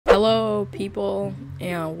Hello people,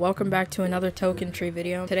 and welcome back to another Token Tree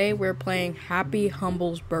video. Today we're playing Happy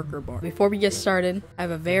Humble's Burger Bar. Before we get started, I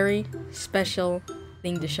have a very special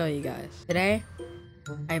thing to show you guys. Today,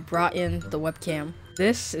 I brought in the webcam.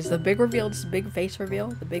 This is the big reveal. This is the big face reveal.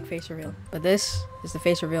 The big face reveal. But this is the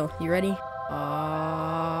face reveal. You ready?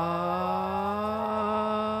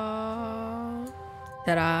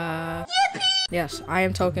 Ta-da! Yes, I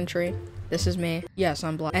am Token Tree. This is me. Yes,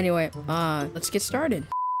 I'm black. Anyway, let's get started.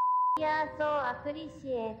 Yeah, so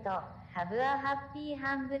appreciate. Have a happy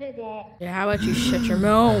humble day. Yeah, how about you shut your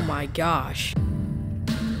mouth? Oh my gosh.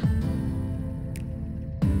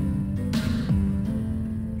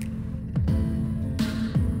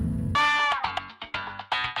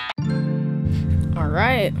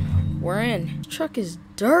 Alright, we're in. This truck is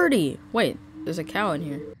dirty. Wait, there's a cow in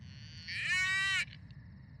here.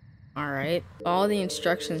 Alright, follow the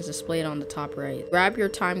instructions displayed on the top right. Grab your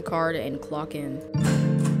time card and clock in.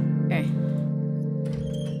 Okay.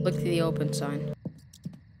 Look to the open sign.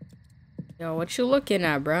 Yo, what you looking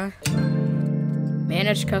at, bruh?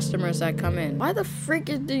 Manage customers that come in. Why the frick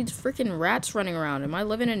are these freaking rats running around? Am I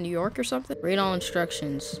living in New York or something? Read all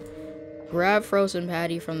instructions. Grab frozen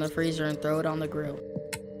patty from the freezer and throw it on the grill.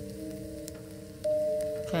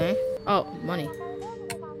 Okay. Oh, money.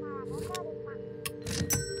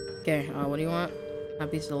 Okay, what do you want?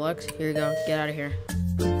 Happy's Deluxe? Here you go. Get out of here.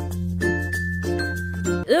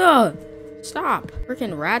 Ugh! Stop!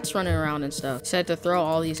 Freaking rats running around and stuff. Said to throw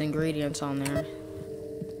all these ingredients on there.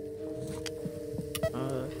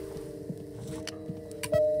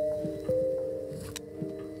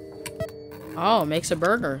 Oh, makes a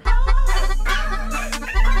burger.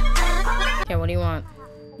 Okay, what do you want?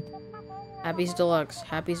 Happy's Deluxe.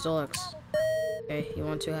 Happy's Deluxe. Okay, you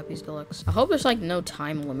want 2 Happy's Deluxe. I hope there's like no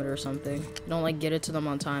time limit or something. You don't like get it to them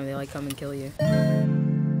on time, they like come and kill you.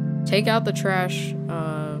 Take out the trash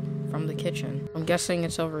from the kitchen. I'm guessing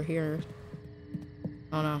it's over here.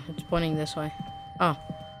 Oh no, it's pointing this way. Oh,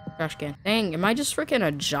 trash can. Dang, am I just freaking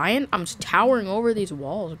a giant? I'm towering over these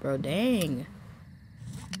walls, bro. Dang.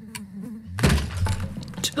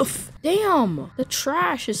 Damn, the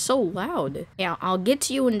trash is so loud. Yeah, I'll get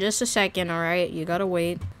to you in just a second, alright? You gotta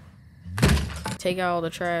wait. Take out all the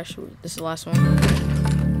trash. This is the last one.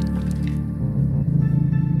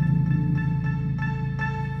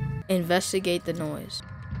 Investigate the noise.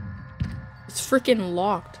 It's freaking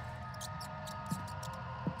locked.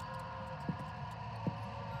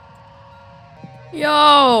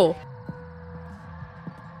 Yo!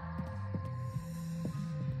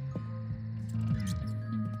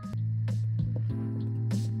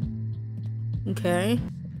 Okay.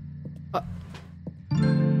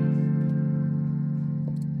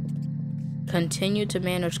 Continue to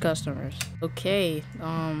manage customers. Okay,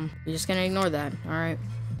 we're just gonna ignore that. Alright,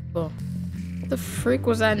 cool. What the freak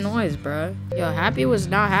was that noise, bro? Yo, Happy was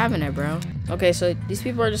not having it, bro. Okay, so these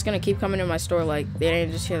people are just gonna keep coming to my store like they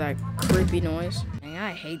didn't just hear that creepy noise. Dang,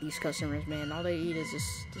 I hate these customers, man. All they eat is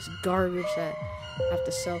this garbage that I have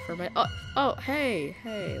to sell for my— Oh, hey,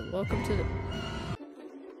 welcome to the—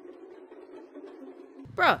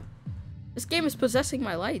 Bruh, this game is possessing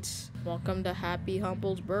my lights. Welcome to Happy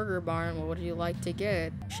Humble's Burger Barn. What would you like to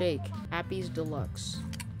get? Shake. Happy's Deluxe.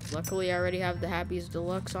 Luckily, I already have the Happy's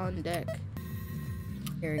Deluxe on deck.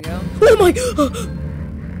 Here we go. Oh my!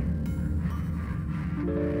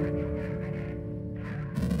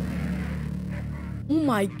 Oh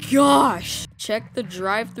my gosh! Check the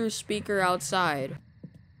drive-through speaker outside.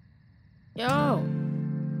 Yo!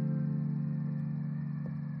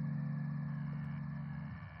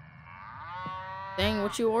 Dang,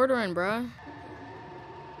 what you ordering, bruh?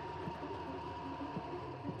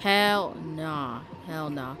 Hell nah.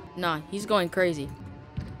 Hell nah. Nah, he's going crazy.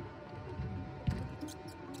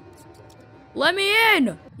 Let me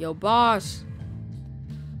in! Yo, boss.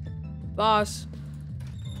 Boss.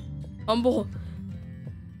 Humble.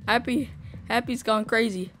 Happy's gone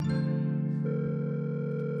crazy.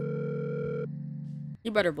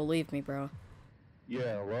 You better believe me, bro.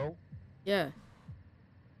 Yeah, hello? Yeah.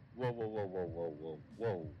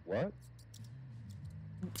 Whoa, what?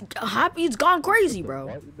 Happy's gone crazy, bro.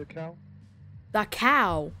 What in the cow? The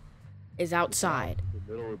cow is outside. In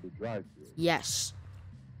the middle of the drive-thru. Yes.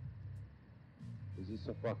 Is this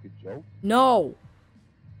a fucking joke? No.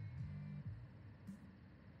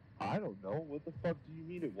 I don't know. What the fuck do you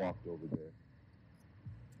mean it walked over there?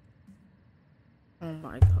 Oh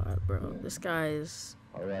my god, bro. This guy is...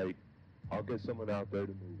 Alright. I'll get someone out there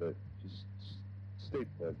to move it. Just stay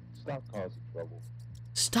put. Stop causing trouble.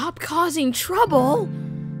 Stop causing trouble?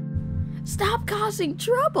 Stop causing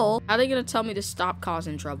trouble. How are they gonna tell me to stop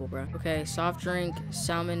causing trouble, bro? Okay, soft drink,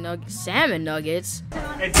 salmon nuggets.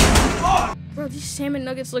 Bro, these salmon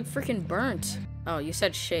nuggets look freaking burnt. Oh, you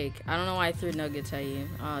said shake. I don't know why I threw nuggets at you.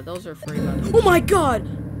 Those are free. Oh my god!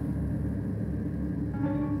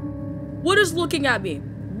 What is looking at me?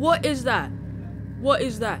 What is that? What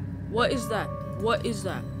is that? What is that? What is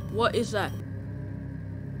that? What is that?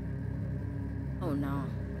 Oh no.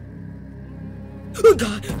 Oh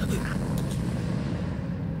god!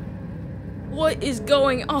 What is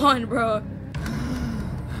going on, bro?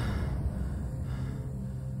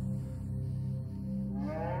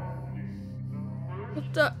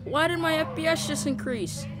 What the? Why did my FPS just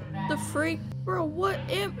increase? The freak? Bro, what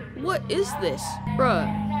is this? Bro,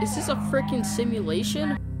 is this a freaking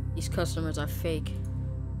simulation? These customers are fake.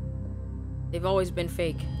 They've always been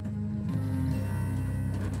fake.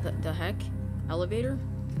 The heck? Elevator?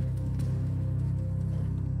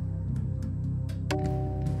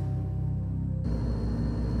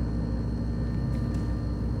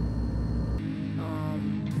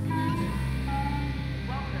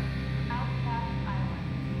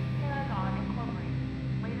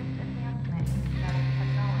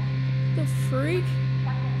 The freak?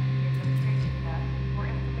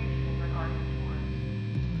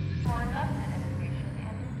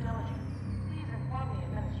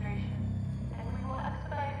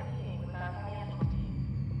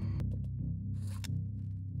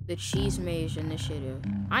 The Cheese Mage Initiative.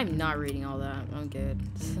 I'm not reading all that. I'm good.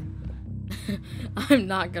 I'm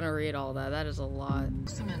not gonna read all that. That is a lot.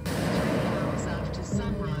 After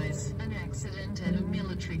sunrise, an accident at a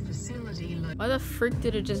military facility. Why the frick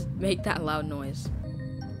did it just make that loud noise?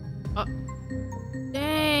 Oh,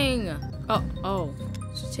 dang! Oh,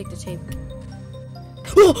 let's take the tape.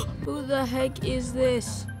 Who the heck is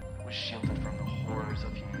this? Was shielded from the horrors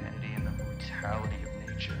of humanity and the brutality of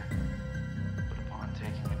nature. But upon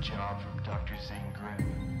taking a job from Dr. Zane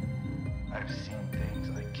Grimm, I've seen things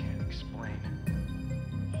I can't explain.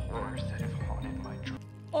 Horrors that have haunted my dreams.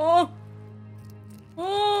 Oh!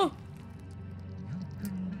 Oh!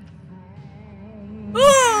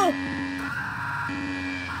 Oh!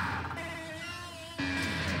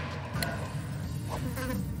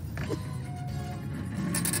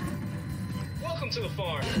 Welcome to the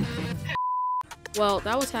farm. Well,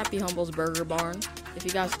 that was Happy Humble's Burger Barn. If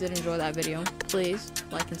you guys did enjoy that video, please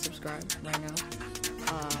like and subscribe right now.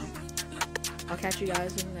 I'll catch you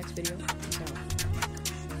guys in the next video. Peace out.